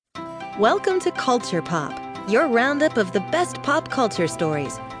Welcome to Culture Pop, your roundup of the best pop culture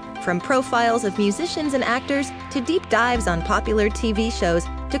stories. From profiles of musicians and actors to deep dives on popular TV shows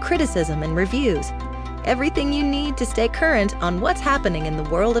to criticism and reviews. Everything you need to stay current on what's happening in the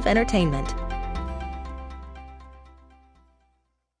world of entertainment.